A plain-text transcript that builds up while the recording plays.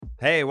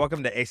Hey,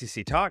 welcome to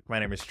ACC Talk. My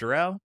name is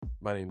Jarrell.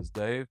 My name is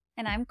Dave.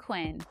 And I'm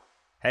Quinn.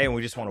 Hey, and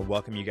we just want to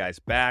welcome you guys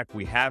back.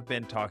 We have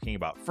been talking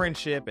about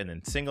friendship and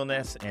then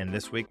singleness, and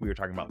this week we were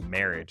talking about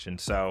marriage. And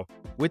so,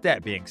 with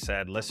that being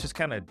said, let's just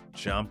kind of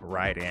jump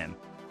right in.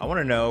 I want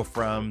to know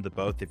from the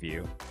both of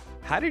you,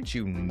 how did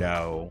you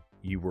know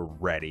you were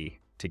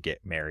ready to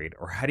get married?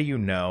 Or how do you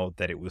know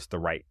that it was the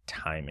right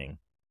timing?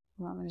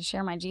 You want me to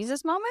share my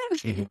Jesus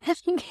moment?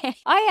 Okay.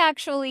 I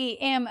actually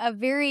am a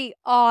very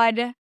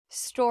odd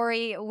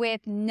story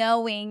with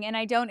knowing, and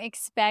I don't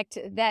expect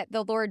that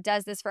the Lord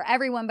does this for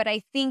everyone, but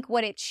I think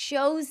what it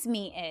shows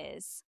me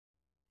is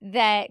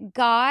that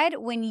God,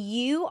 when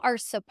you are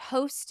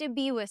supposed to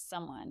be with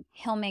someone,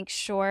 He'll make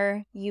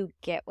sure you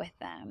get with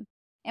them.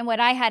 And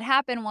what I had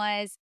happen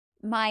was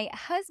my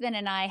husband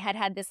and I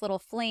had this little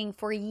fling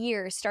for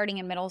years, starting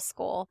in middle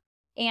school.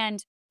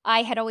 And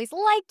I had always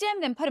liked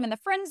him, then put him in the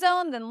friend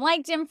zone, then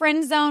liked him,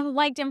 friend zone,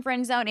 liked him,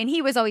 friend zone. And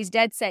he was always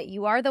dead set.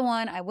 You are the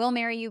one. I will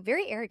marry you.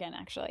 Very arrogant,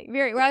 actually.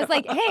 Where I was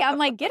like, hey, I'm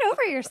like, get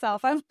over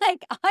yourself. I'm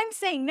like, I'm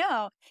saying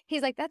no.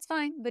 He's like, that's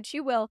fine, but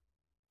you will.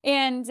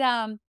 And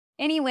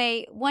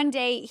anyway, one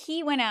day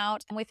he went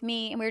out with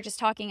me and we were just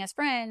talking as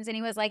friends. And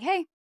he was like,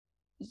 hey,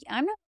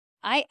 I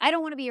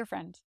don't want to be your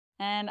friend.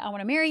 And I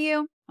want to marry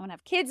you. I want to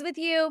have kids with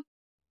you.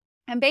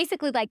 And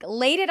basically like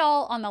laid it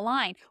all on the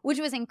line, which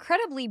was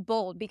incredibly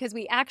bold because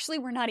we actually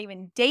were not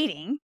even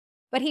dating.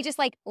 But he just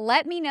like,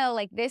 let me know,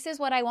 like, this is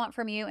what I want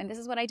from you and this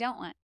is what I don't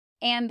want.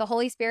 And the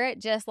Holy Spirit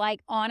just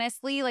like,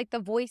 honestly, like the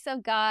voice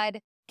of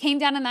God came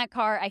down in that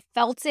car. I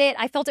felt it.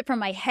 I felt it from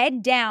my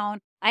head down.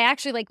 I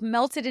actually like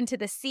melted into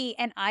the seat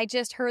and I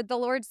just heard the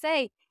Lord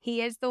say,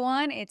 he is the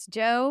one. It's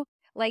Joe.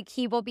 Like,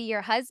 he will be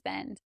your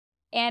husband.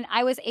 And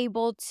I was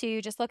able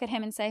to just look at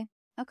him and say,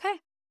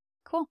 okay,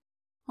 cool.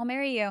 I'll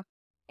marry you.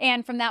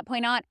 And from that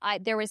point on,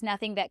 there was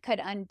nothing that could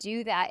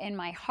undo that in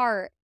my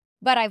heart.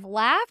 But I've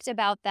laughed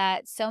about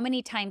that so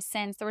many times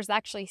since. There was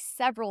actually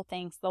several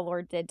things the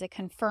Lord did to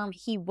confirm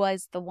he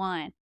was the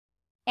one.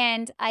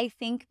 And I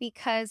think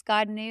because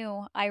God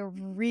knew I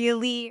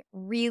really,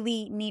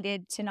 really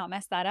needed to not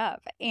mess that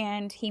up.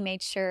 And he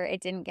made sure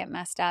it didn't get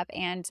messed up.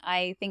 And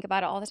I think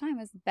about it all the time.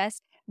 It was the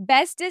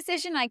best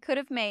decision I could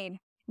have made.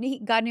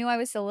 God knew I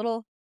was a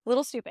little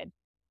stupid.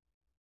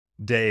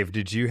 Dave,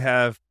 did you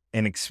have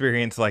an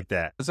experience like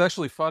that? It's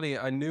actually funny.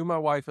 I knew my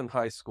wife in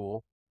high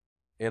school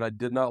and I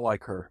did not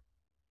like her.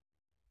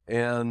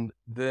 And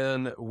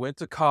then went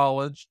to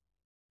college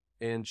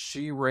and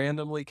she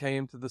randomly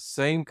came to the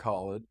same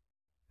college.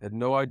 Had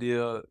no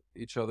idea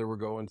each other were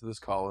going to this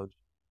college.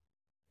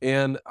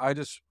 And I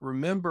just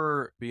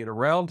remember being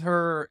around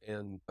her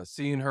and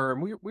seeing her,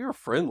 and we were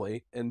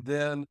friendly. And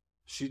then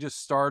she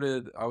just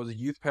started, I was a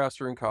youth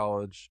pastor in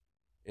college,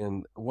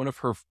 and one of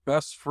her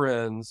best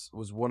friends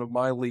was one of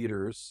my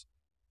leaders.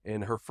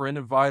 And her friend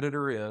invited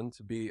her in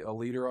to be a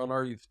leader on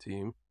our youth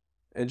team.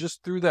 And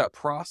just through that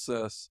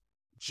process,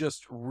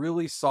 just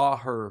really saw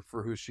her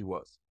for who she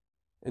was.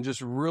 And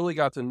just really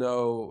got to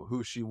know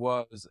who she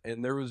was.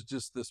 And there was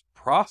just this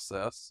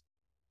process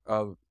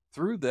of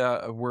through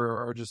that of where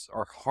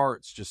our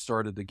hearts just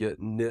started to get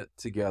knit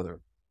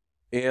together.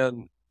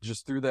 And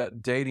just through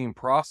that dating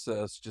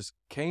process just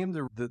came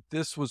to that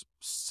this was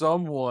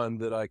someone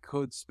that I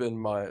could spend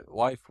my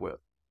life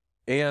with.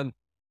 And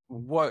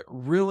what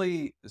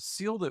really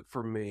sealed it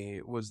for me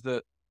was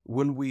that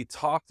when we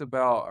talked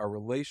about our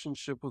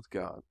relationship with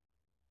God,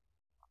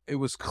 it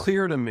was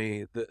clear to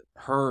me that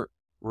her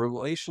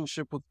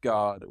relationship with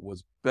God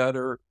was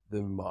better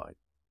than mine.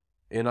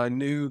 And I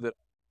knew that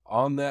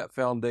on that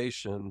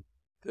foundation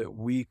that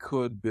we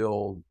could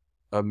build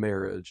a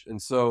marriage.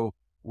 And so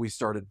we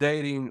started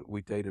dating.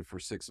 We dated for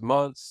 6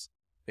 months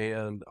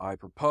and I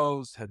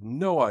proposed, had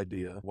no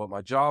idea what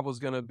my job was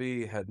going to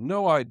be, had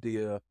no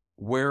idea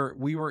where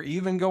we were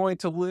even going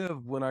to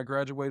live when I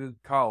graduated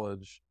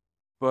college,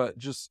 but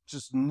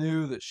just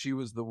knew that she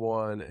was the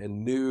one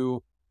and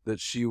knew that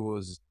she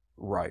was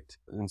right.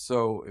 And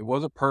so it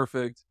wasn't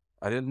perfect.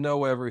 I didn't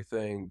know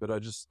everything, but I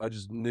just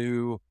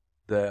knew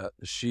that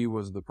she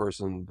was the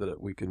person that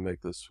we could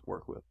make this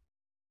work with.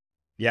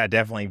 Yeah,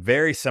 definitely.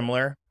 Very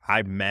similar.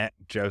 I met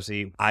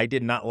Josie. I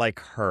did not like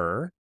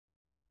her.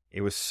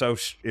 It was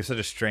such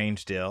a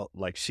strange deal.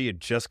 Like, she had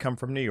just come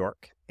from New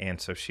York,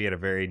 and so she had a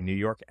very New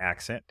York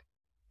accent.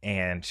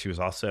 And she was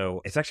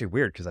also, it's actually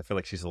weird because I feel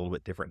like she's a little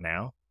bit different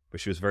now, but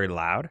she was very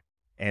loud.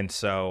 And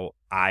so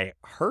I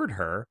heard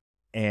her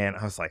and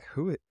I was like,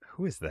 who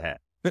is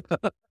that?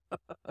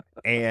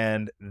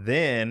 And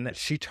then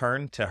she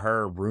turned to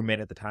her roommate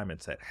at the time and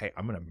said, hey,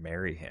 I'm going to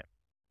marry him.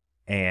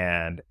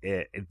 And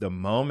the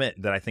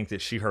moment that I think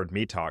that she heard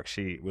me talk,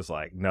 she was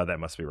like, no,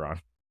 that must be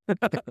wrong.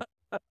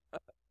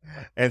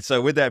 And so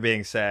with that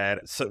being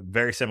said, so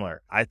very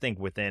similar. I think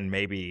within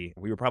we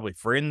were probably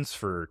friends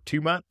for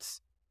 2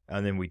 months.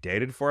 And then we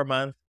dated for a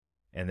month,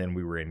 and then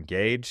we were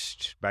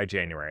engaged by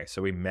January.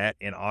 So we met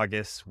in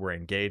August, we're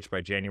engaged by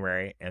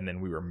January, and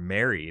then we were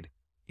married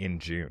in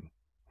June.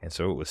 And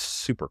so it was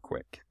super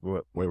quick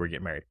when we were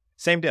getting married.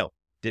 Same deal.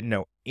 Didn't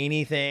know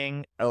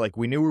anything. Like,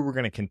 we knew we were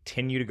going to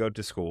continue to go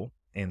to school,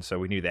 and so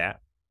we knew that.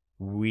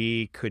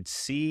 we could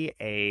see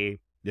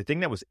the thing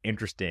that was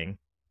interesting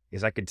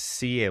is I could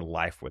see a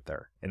life with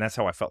her. And that's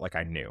how I felt like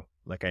I knew.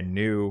 Like I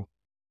knew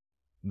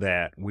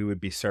that we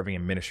would be serving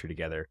in ministry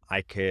together.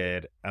 I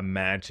could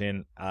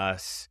imagine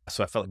us.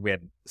 So I felt like we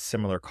had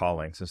similar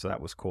callings. And so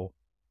that was cool.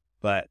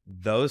 But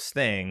those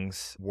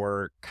things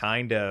were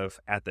kind of,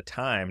 at the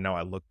time, now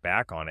I look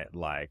back on it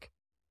like,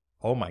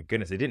 oh my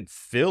goodness, it didn't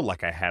feel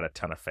like I had a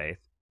ton of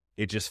faith.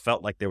 It just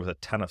felt like there was a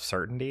ton of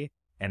certainty.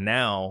 And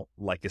now,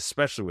 like,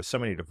 especially with so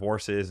many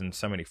divorces and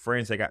so many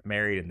friends that got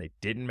married and they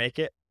didn't make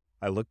it,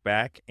 I look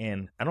back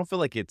and I don't feel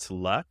like it's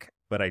luck,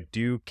 but I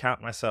do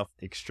count myself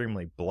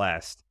extremely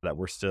blessed that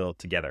we're still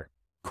together.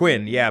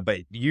 Quinn, yeah, but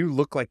you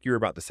look like you were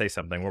about to say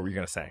something. What were you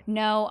going to say?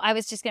 No, I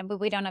was just going to,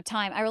 but we don't have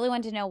time. I really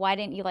wanted to know, why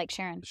didn't you like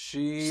Sharon?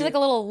 She's She, like a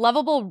little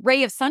lovable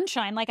ray of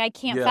sunshine. Like, I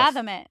can't Yes.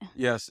 fathom it.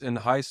 yes, in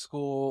high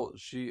school,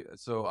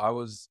 so I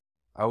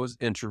was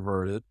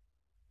introverted,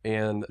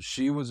 and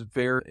she was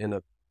very in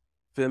a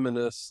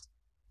feminist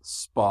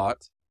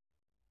spot,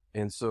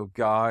 and so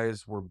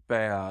guys were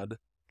bad,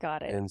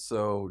 Got it. and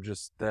so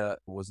just that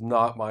was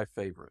not my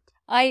favorite.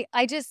 I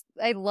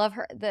love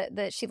her,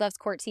 that she loves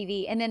Court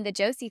TV. And then the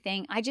Josie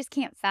thing, I just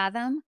can't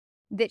fathom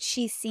that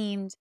she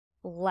seemed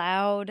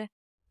loud.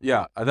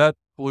 Yeah, that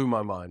blew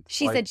my mind.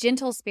 She's a Like,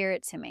 gentle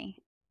spirit to me.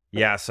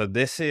 Yeah, so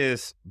this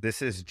is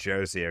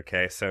Josie,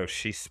 okay? So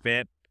she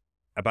spent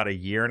about a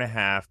year and a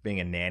half being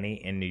a nanny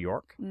in New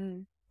York.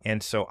 Mm.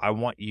 And so I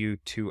want you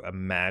to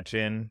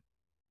imagine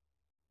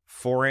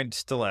 4-inch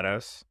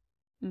stilettos,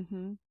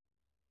 Mm-hmm.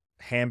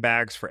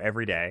 handbags for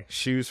every day,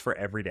 shoes for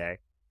every day,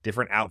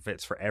 different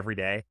outfits for every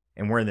day.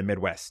 And we're in the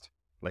Midwest.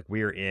 Like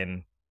we're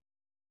in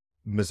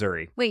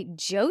Missouri. Wait,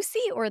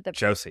 Josie or the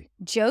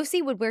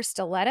Josie would wear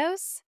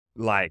stilettos?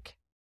 Like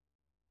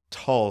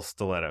tall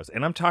stilettos.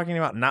 And I'm talking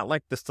about not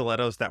like the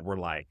stilettos that were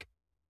like,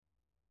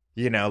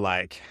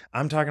 like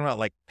I'm talking about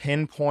like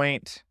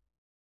pinpoint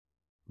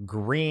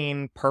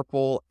green,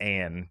 purple,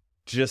 and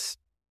just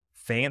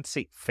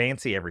fancy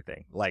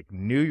everything. Like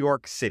New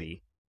York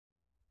City.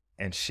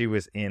 And she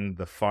was in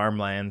the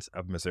farmlands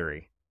of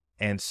Missouri.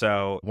 And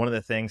so one of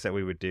the things that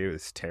we would do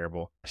is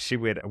terrible.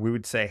 We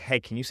would say, hey,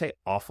 can you say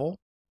awful?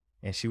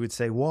 And she would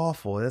say,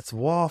 waffle, that's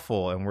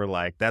waffle. And we're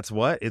like, that's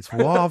what? It's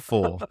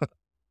waffle.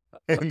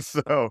 And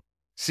so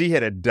she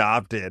had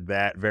adopted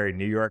that very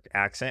New York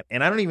accent.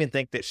 And I don't even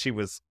think that she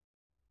was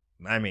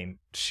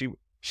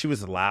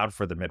loud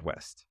for the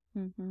Midwest.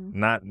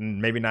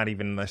 Mm-hmm. Maybe not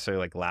even necessarily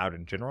like loud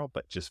in general,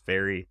 but just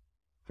very,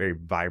 very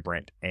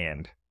vibrant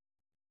and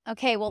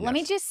Okay, well, let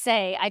me yes. just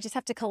say, I just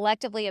have to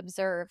collectively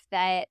observe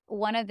that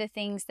one of the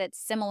things that's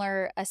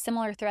a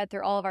similar thread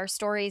through all of our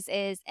stories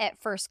is, at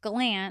first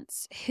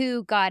glance,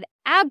 who God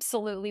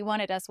absolutely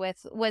wanted us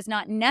with was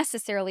not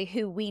necessarily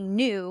who we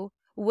knew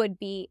would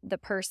be the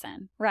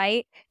person,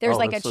 right? There's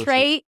like a that's so true.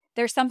 trait,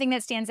 there's something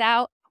that stands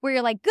out where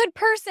you're like, good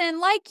person,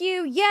 like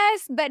you,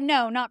 yes, but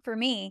no, not for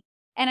me.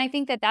 And I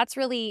think that that's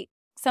really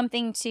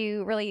something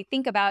to really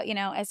think about,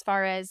 as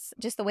far as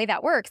just the way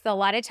that works. A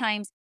lot of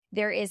times,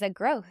 there is a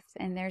growth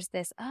and there's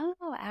this,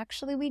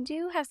 actually, we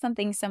do have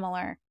something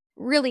similar.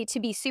 Really,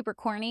 to be super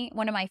corny,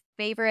 one of my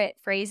favorite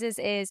phrases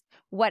is,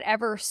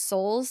 whatever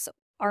souls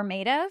are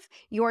made of,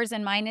 yours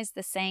and mine is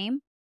the same.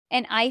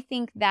 And I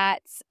think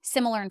that's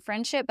similar in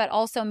friendship, but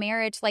also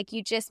marriage. Like,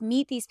 you just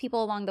meet these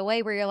people along the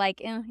way where you're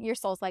like, your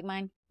soul's like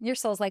mine. Your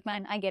soul's like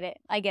mine. I get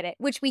it.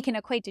 Which we can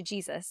equate to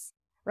Jesus,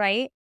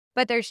 right?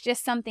 But there's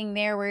just something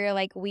there where you're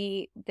like,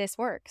 this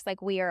works. Like,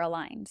 we are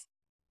aligned.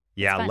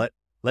 yeah.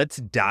 Let's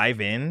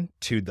dive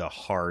into the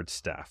hard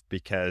stuff,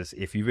 because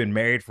if you've been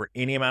married for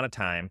any amount of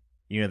time,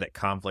 you know that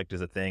conflict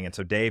is a thing. And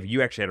so, Dave,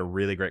 you actually had a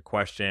really great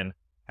question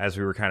as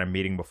we were kind of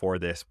meeting before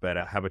this, but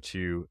how about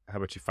you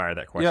fire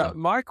that question? Yeah,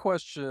 my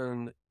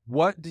question,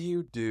 what do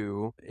you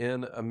do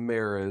in a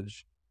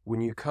marriage when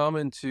you come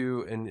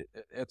into, and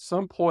at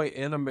some point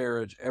in a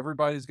marriage,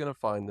 everybody's going to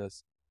find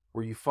this,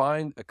 where you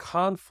find a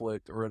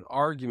conflict or an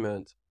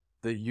argument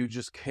that you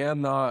just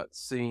cannot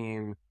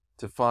seem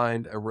to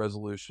find a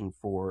resolution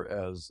for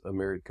as a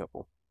married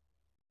couple?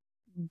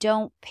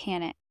 Don't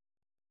panic.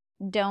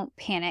 Don't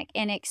panic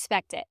and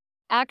expect it.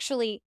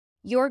 Actually,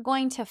 you're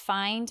going to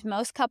find,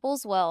 most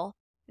couples will,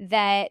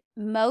 that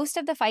most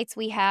of the fights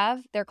we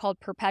have, they're called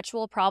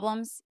perpetual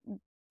problems.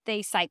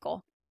 They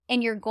cycle.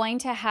 And you're going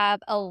to have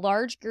a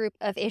large group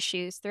of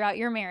issues throughout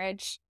your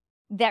marriage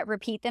that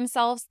repeat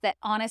themselves that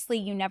honestly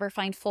you never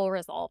find full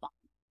resolve on.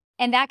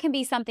 And that can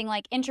be something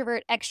like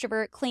introvert,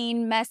 extrovert,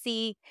 clean,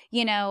 messy.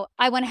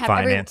 I want to have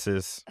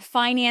finances.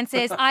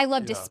 I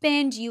love to Yeah.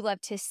 spend. You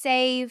love to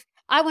save.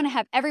 I want to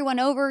have everyone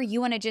over.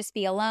 You want to just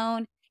be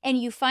alone.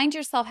 And you find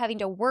yourself having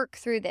to work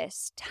through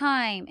this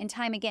time and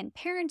time again.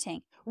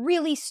 Parenting,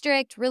 really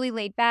strict, really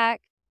laid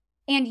back.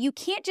 And you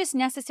can't just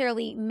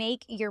necessarily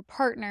make your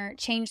partner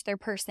change their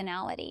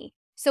personality.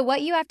 So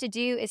what you have to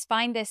do is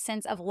find this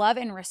sense of love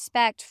and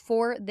respect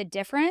for the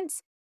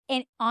difference.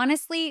 And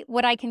honestly,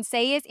 what I can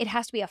say is it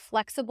has to be a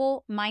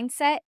flexible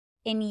mindset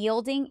in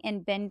yielding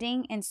and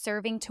bending and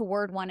serving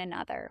toward one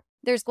another.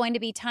 There's going to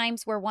be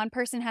times where one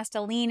person has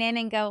to lean in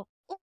and go,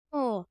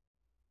 oh,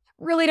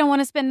 really don't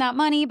want to spend that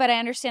money, but I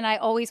understand I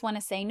always want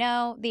to say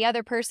no. The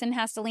other person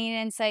has to lean in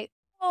and say,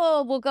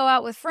 oh, we'll go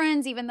out with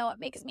friends, even though it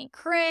makes me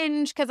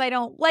cringe because I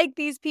don't like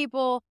these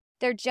people.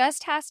 There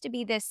just has to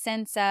be this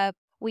sense of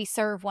we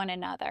serve one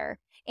another.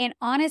 And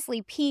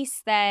honestly,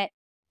 peace that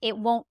it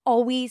won't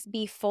always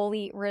be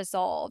fully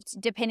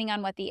resolved depending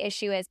on what the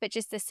issue is, but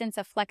just a sense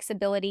of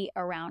flexibility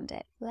around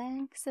it.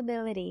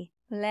 Flexibility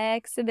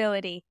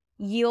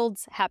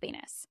yields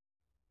happiness.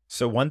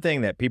 So one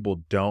thing that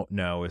people don't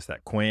know is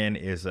that Quinn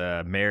is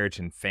a marriage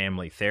and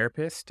family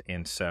therapist,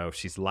 and so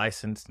she's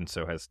licensed and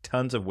so has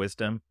tons of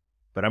wisdom.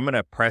 But I'm going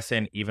to press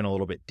in even a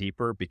little bit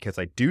deeper because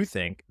I do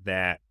think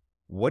that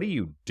what do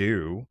you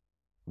do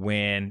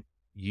when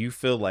you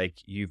feel like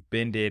you've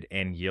bended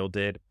and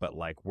yielded, but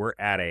like we're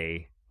at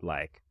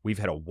we've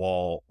hit a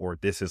wall, or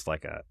this is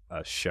like a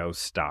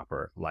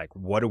showstopper? Like,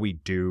 what do we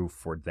do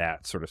for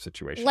that sort of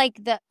situation?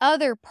 Like the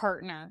other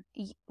partner,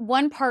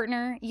 one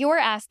partner, you're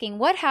asking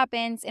what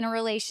happens in a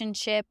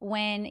relationship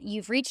when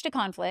you've reached a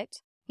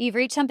conflict, you've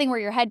reached something where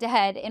you're head to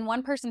head, and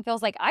one person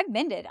feels like I've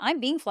bended, I'm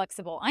being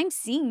flexible, I'm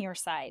seeing your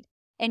side,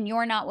 and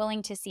you're not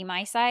willing to see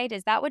my side.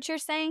 Is that what you're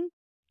saying?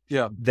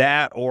 Yeah.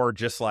 That, or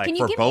just like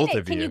for both of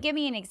you. Can you give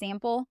me an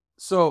example?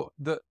 So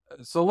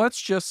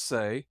let's just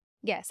say,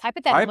 yes,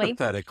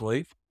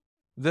 hypothetically,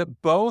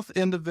 that both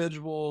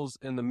individuals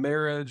in the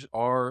marriage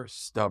are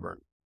stubborn,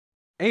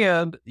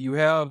 and you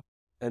have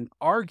an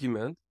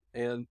argument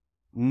and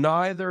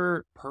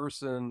neither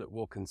person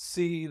will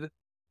concede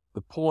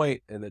the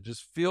point, and it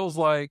just feels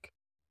like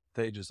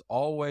they just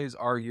always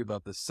argue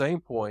about the same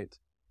point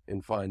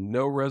and find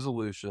no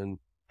resolution.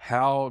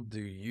 How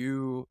do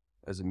you,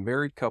 as a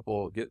married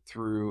couple, get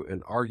through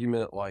an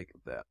argument like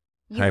that?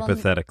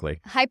 Hypothetically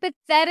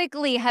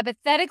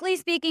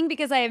speaking,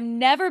 because I have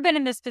never been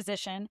in this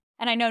position,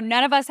 and I know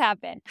none of us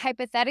have been.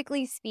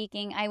 Hypothetically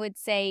speaking, I would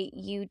say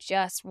you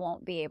just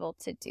won't be able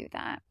to do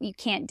that. You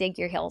can't dig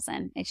your heels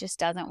in. It just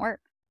doesn't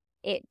work.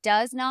 It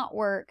does not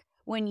work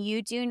when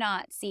you do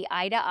not see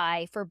eye to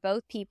eye for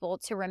both people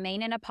to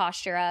remain in a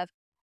posture of,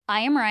 I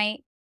am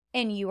right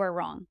and you are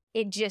wrong.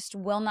 It just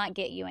will not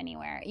get you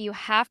anywhere. You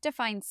have to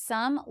find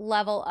some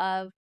level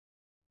of,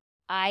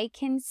 I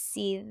can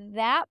see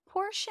that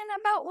portion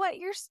about what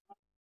you're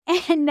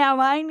saying, and now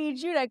I need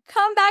you to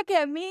come back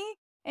at me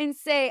and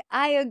say,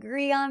 I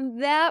agree on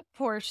that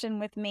portion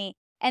with me.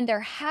 And there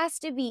has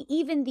to be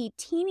even the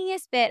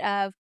teeniest bit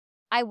of,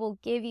 I will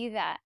give you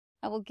that.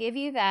 I will give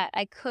you that.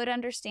 I could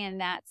understand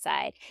that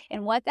side.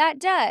 And what that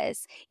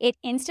does, it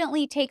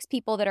instantly takes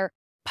people that are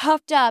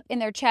puffed up in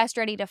their chest,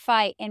 ready to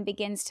fight, and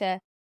begins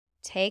to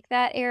take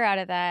that air out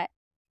of that.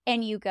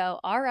 And you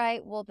go, all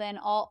right, well, then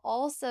I'll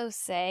also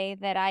say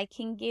that I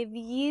can give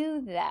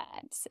you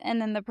that.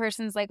 And then the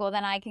person's like, well,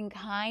 then I can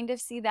kind of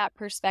see that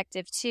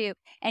perspective too.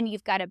 And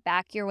you've got to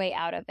back your way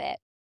out of it.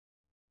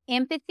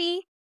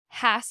 Empathy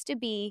has to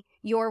be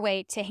your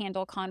way to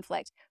handle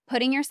conflict.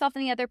 Putting yourself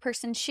in the other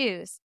person's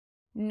shoes,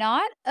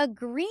 not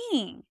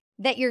agreeing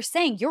that you're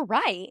saying, you're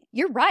right.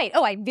 You're right.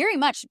 Oh, I very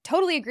much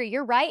totally agree.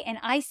 You're right. And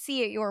I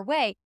see it your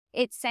way.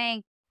 It's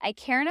saying, I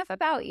care enough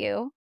about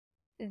you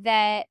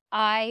that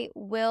I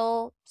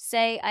will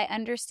say I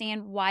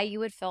understand why you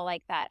would feel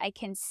like that. I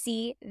can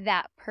see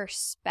that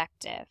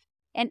perspective.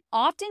 And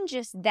often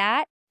just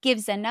that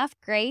gives enough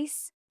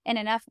grace and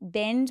enough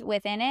bend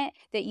within it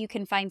that you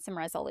can find some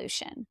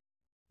resolution.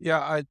 Yeah,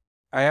 I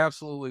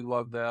absolutely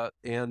love that.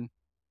 And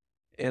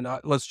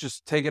let's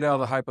just take it out of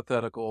the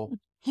hypothetical.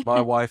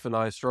 My wife and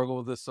I struggle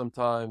with this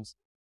sometimes.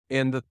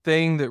 And the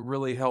thing that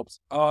really helps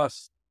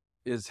us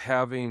is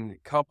having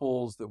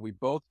couples that we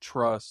both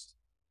trust,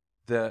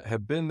 that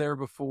have been there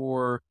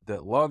before,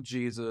 that love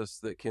Jesus,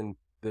 that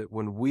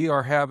when we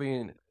are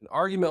having an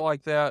argument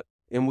like that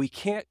and we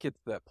can't get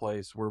to that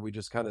place where we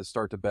just kind of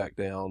start to back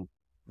down,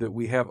 that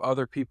we have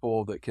other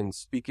people that can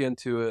speak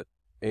into it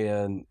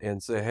and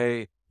say,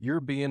 hey, you're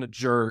being a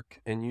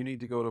jerk and you need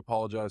to go to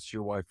apologize to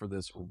your wife for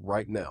this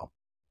right now.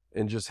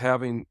 And just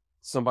having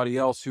somebody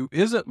else who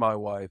isn't my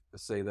wife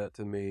say that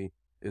to me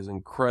is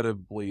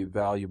incredibly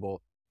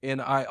valuable.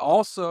 And I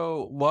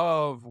also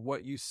love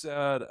what you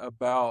said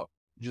about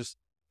just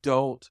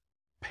don't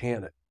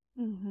panic.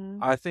 Mm-hmm.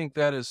 I think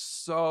that is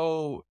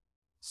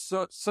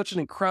such an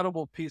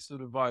incredible piece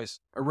of advice.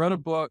 I read a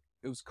book.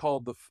 It was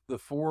called the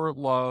Four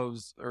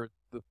Laws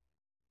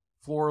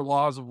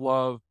of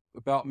Love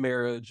about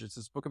marriage. It's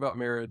this book about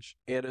marriage,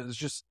 and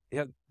it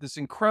had this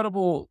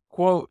incredible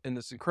quote and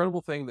this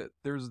incredible thing that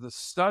there's this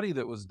study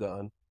that was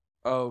done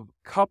of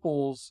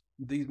couples,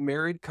 these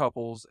married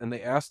couples, and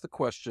they asked the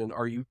question,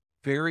 "Are you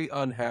very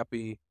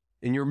unhappy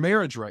in your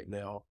marriage right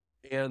now?"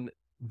 And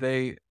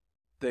they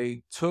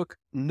took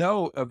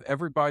note of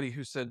everybody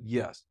who said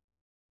yes.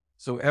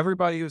 So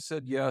everybody who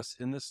said yes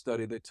in this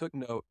study, they took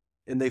note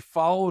and they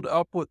followed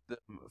up with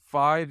them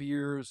 5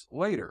 years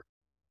later.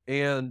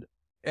 And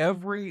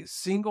every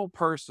single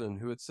person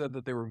who had said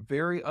that they were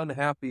very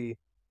unhappy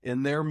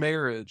in their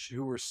marriage,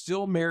 who were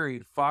still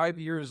married 5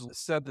 years,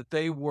 said that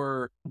they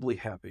were really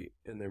happy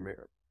in their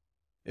marriage.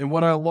 And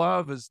what I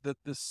love is that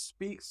this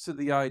speaks to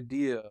the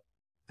idea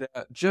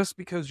that just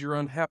because you're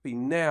unhappy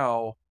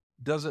now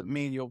doesn't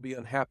mean you'll be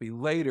unhappy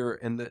later,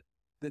 and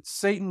that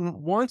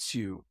Satan wants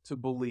you to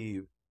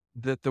believe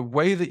that the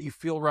way that you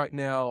feel right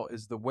now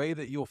is the way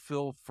that you'll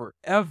feel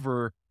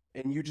forever,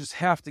 and you just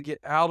have to get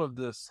out of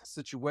this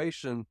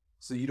situation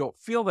so you don't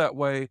feel that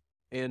way.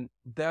 And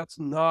that's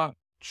not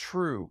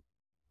true.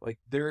 Like,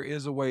 there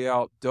is a way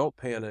out. Don't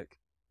panic.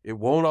 It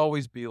won't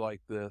always be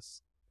like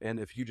this. And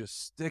if you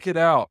just stick it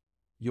out,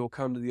 you'll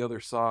come to the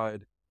other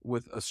side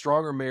with a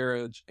stronger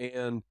marriage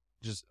and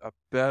just a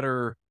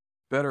better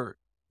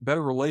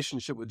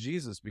relationship with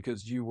Jesus,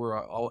 because you were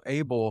all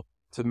able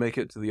to make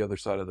it to the other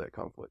side of that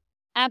conflict.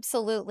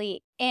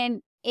 Absolutely.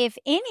 And if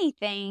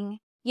anything,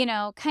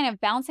 kind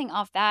of bouncing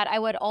off that, I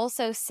would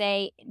also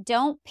say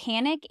don't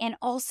panic, and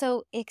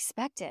also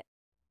expect it.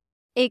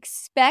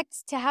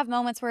 Expect to have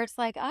moments where it's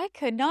like, I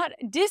could not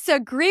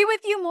disagree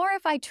with you more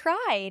if I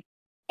tried.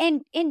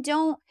 And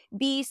don't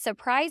be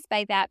surprised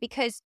by that,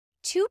 because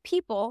two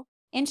people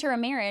enter a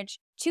marriage,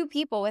 two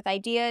people with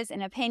ideas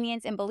and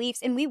opinions and beliefs,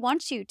 and we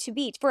want you to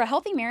be, for a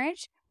healthy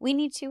marriage, we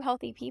need two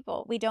healthy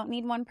people. We don't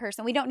need one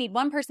person. We don't need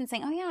one person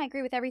saying, oh yeah, I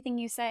agree with everything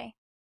you say.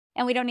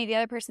 And we don't need the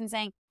other person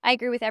saying, I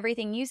agree with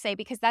everything you say,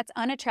 because that's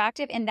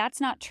unattractive and that's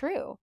not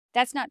true.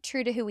 That's not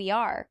true to who we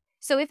are.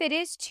 So if it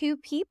is two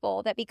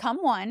people that become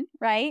one,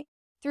 right,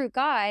 through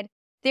God,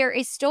 there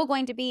is still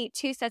going to be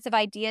two sets of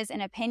ideas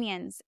and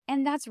opinions.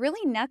 And that's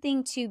really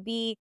nothing to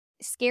be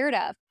scared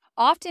of.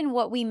 Often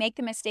what we make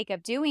the mistake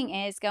of doing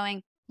is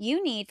going,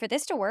 for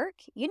this to work,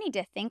 you need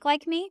to think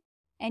like me,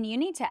 and you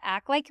need to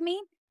act like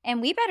me,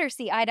 and we better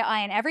see eye to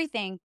eye in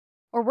everything,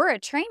 or we're a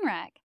train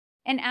wreck.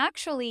 And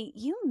actually,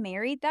 you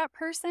married that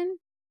person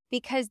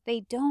because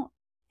they don't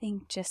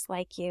think just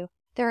like you.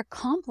 They're a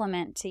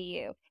complement to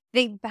you.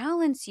 They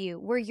balance you.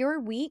 Where you're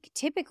weak,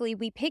 typically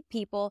we pick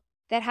people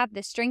that have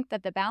the strength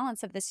of the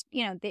balance of this.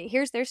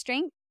 Here's their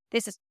strength.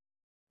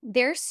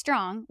 They're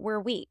strong,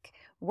 we're weak.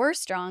 We're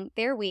strong,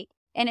 they're weak.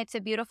 And it's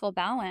a beautiful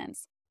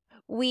balance.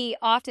 We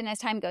often, as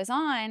time goes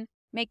on,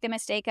 make the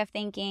mistake of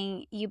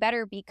thinking, you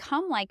better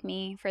become like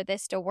me for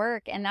this to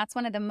work. And that's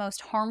one of the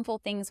most harmful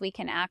things we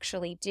can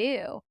actually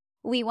do.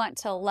 We want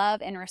to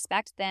love and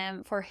respect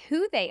them for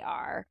who they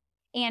are,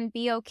 and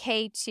be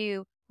okay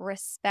to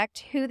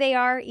respect who they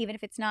are, even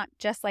if it's not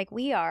just like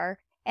we are.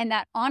 And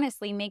that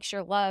honestly makes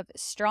your love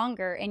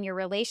stronger and your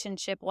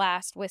relationship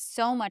last with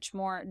so much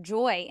more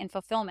joy and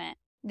fulfillment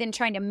than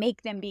trying to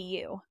make them be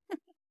you,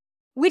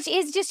 which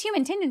is just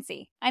human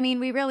tendency. I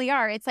mean, we really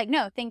are. It's like,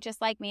 no, think just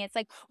like me. It's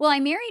like, well, I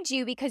married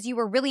you because you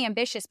were really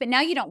ambitious, but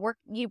now you don't work.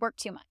 You work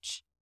too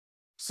much.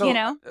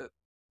 So,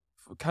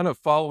 kind of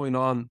following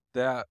on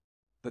that,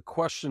 the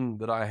question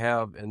that I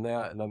have in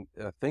that, and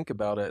I think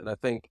about it, and I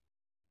think,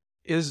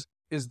 is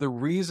the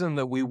reason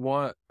that we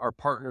want our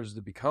partners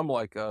to become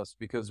like us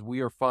because we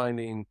are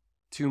finding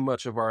too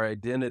much of our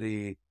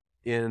identity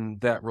in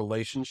that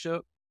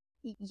relationship?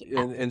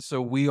 Yeah. And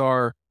so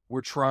we're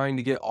trying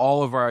to get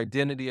all of our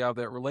identity out of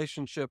that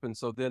relationship. And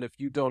so then if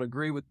you don't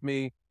agree with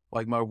me,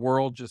 like, my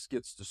world just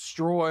gets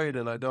destroyed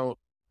and I don't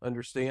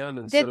understand,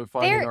 instead of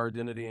finding our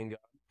identity in God.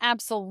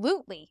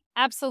 Absolutely.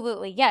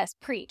 Absolutely. Yes.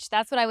 Preach.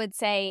 That's what I would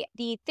say.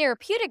 The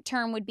therapeutic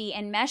term would be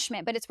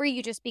enmeshment, but it's where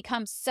you just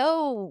become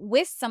so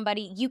with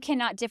somebody, you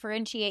cannot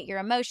differentiate your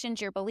emotions,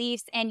 your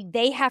beliefs, and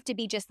they have to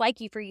be just like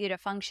you for you to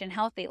function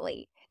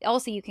healthily.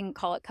 Also, you can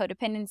call it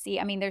codependency.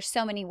 I mean, there's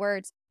so many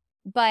words,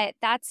 but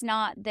that's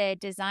not the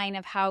design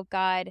of how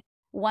God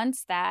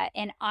wants that.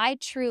 And I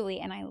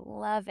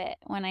love it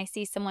when I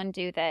see someone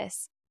do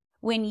this.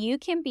 When you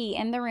can be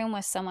in the room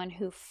with someone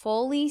who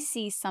fully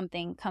sees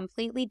something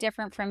completely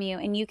different from you,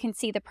 and you can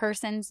see the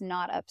person's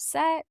not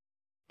upset,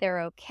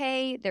 they're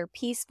okay, they're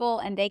peaceful,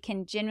 and they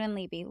can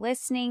genuinely be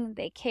listening,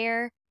 they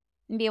care,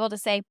 and be able to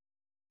say,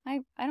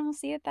 I don't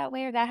see it that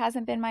way, or that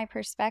hasn't been my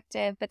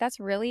perspective, but that's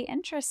really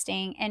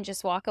interesting, and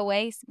just walk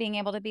away being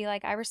able to be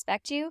like, I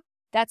respect you.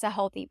 That's a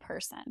healthy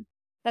person.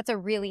 That's a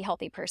really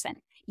healthy person.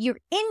 You're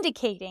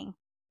indicating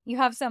you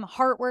have some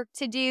heart work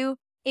to do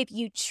if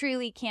you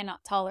truly cannot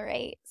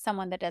tolerate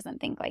someone that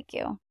doesn't think like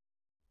you.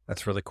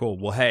 That's really cool.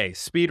 Well, hey,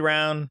 speed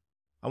round.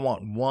 I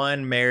want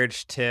one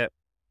marriage tip.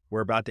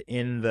 We're about to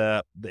end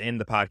the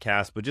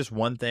podcast, but just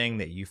one thing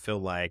that you feel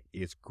like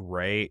is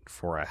great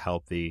for a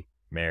healthy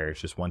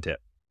marriage. Just one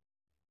tip.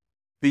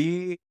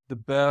 Be the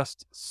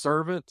best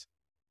servant.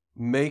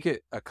 Make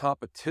it a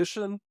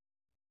competition.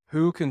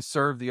 Who can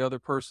serve the other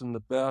person the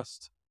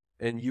best?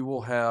 And you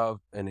will have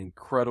an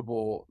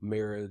incredible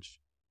marriage.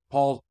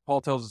 Paul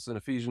tells us in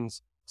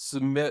Ephesians,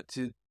 submit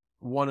to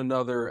one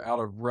another out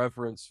of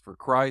reverence for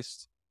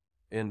Christ.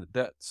 And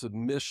that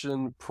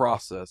submission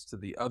process to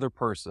the other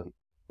person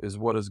is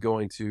what is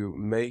going to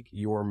make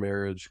your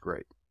marriage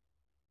great.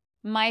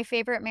 My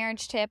favorite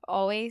marriage tip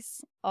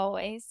always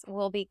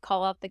will be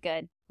call out the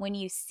good. When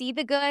you see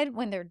the good,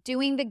 when they're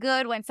doing the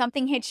good, when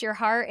something hits your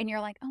heart and you're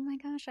like, oh my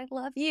gosh, I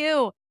love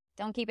you.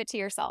 Don't keep it to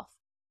yourself.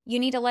 You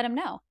need to let them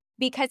know,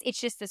 because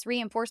it's just this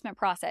reinforcement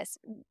process.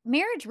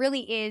 Marriage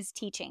really is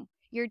teaching.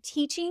 You're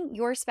teaching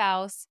your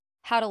spouse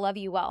how to love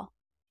you well.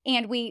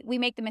 And we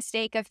make the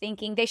mistake of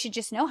thinking they should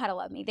just know how to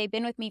love me. They've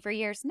been with me for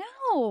years.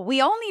 No,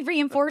 we all need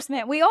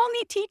reinforcement. We all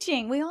need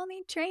teaching. We all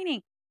need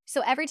training.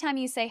 So every time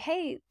you say,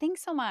 hey,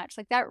 thanks so much,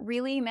 like that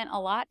really meant a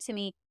lot to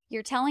me,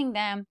 you're telling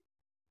them,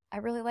 I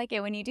really like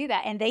it when you do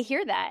that. And they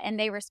hear that and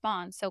they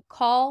respond. So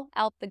call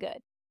out the good.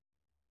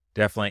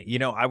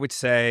 Definitely. I would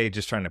say,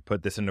 just trying to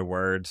put this into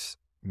words,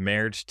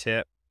 marriage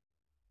tip.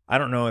 I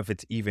don't know if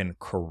it's even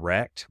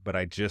correct, but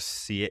I just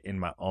see it in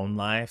my own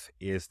life,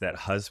 is that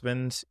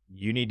husbands,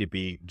 you need to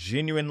be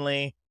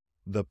genuinely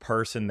the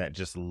person that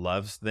just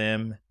loves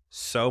them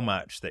so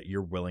much that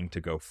you're willing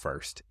to go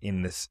first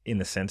in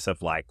the sense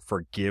of like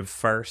forgive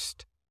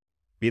first.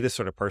 Be the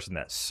sort of person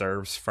that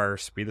serves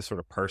first. Be the sort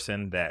of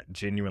person that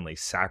genuinely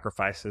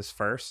sacrifices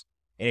first.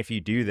 And if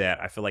you do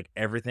that, I feel like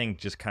everything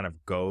just kind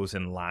of goes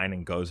in line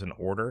and goes in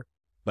order.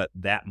 But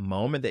that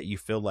moment that you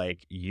feel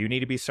like you need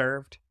to be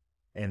served,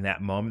 and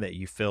that moment that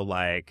you feel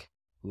like,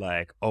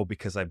 oh,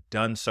 because I've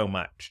done so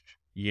much,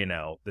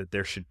 that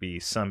there should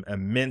be some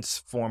immense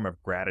form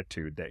of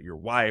gratitude that your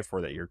wife or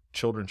that your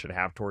children should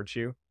have towards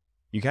you.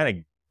 You kind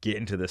of get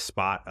into the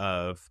spot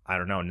of, I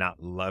don't know,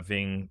 not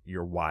loving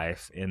your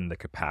wife in the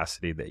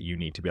capacity that you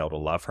need to be able to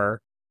love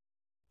her.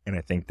 And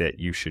I think that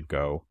you should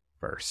go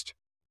first.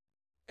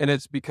 And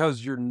it's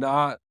because you're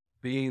not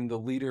being the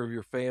leader of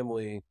your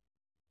family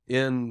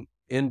in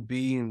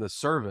being the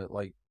servant.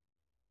 Like,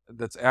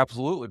 that's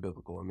absolutely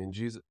biblical. I mean,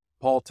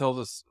 Paul tells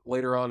us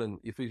later on in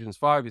Ephesians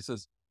 5, he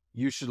says,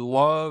 you should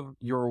love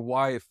your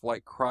wife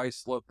like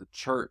Christ loved the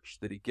church,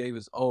 that he gave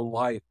his own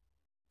life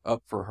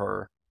up for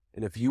her.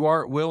 And if you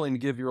aren't willing to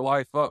give your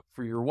life up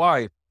for your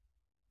wife,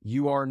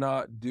 you are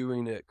not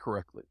doing it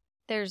correctly.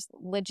 There's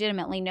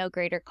legitimately no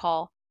greater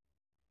call.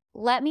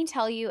 Let me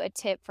tell you a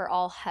tip for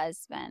all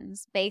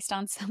husbands based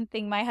on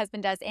something my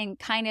husband does, and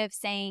kind of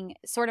saying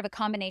sort of a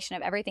combination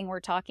of everything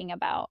we're talking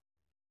about.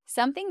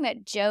 Something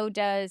that Joe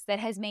does that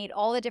has made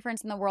all the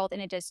difference in the world,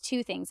 and it does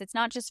two things. It's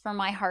not just for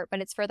my heart,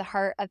 but it's for the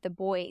heart of the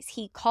boys.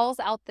 He calls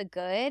out the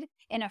good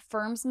and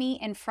affirms me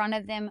in front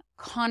of them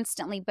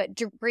constantly, but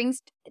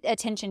brings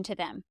attention to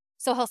them.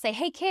 So he'll say,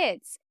 hey,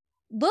 kids,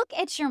 look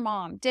at your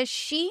mom. Does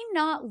she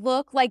not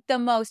look like the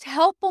most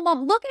helpful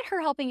mom? Look at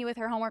her helping you with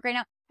her homework right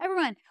now.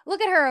 Everyone,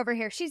 look at her over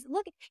here.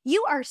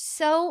 You are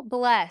so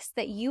blessed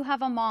that you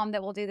have a mom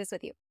that will do this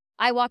with you.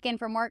 I walk in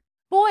from work.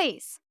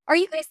 Boys, are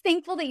you guys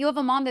thankful that you have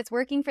a mom that's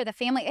working for the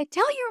family?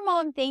 Tell your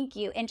mom thank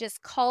you, and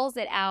just calls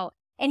it out.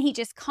 And he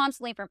just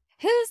constantly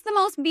who's the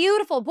most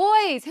beautiful?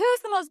 Boys, who's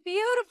the most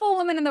beautiful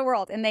woman in the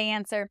world? And they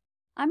answer,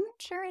 I'm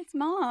not sure it's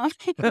mom.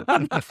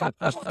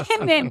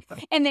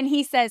 and then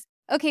he says,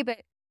 okay, but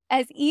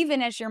as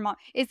even as your mom,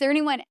 is there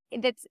anyone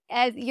that's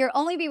you'll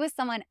only be with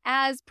someone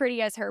as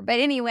pretty as her? But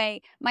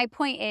anyway, my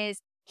point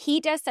is, he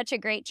does such a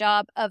great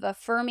job of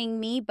affirming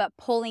me, but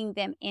pulling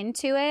them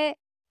into it.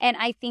 And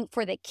I think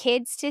for the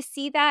kids to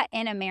see that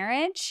in a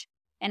marriage,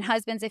 and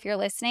husbands, if you're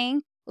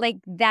listening, like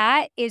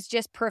that is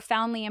just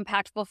profoundly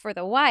impactful for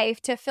the wife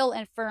to feel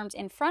affirmed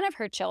in front of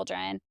her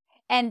children.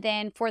 And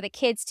then for the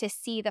kids to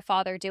see the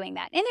father doing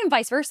that. And then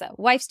vice versa.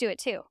 Wives do it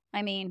too.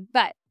 I mean,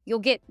 but you'll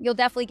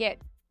definitely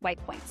get wife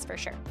points for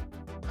sure.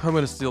 I'm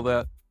going to steal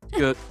that.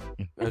 Good.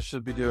 I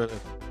should be doing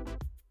it.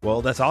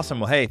 Well, that's awesome.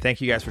 Well, hey, thank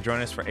you guys for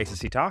joining us for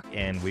ACC Talk,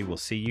 and we will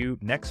see you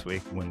next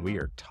week when we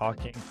are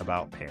talking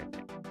about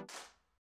parenting.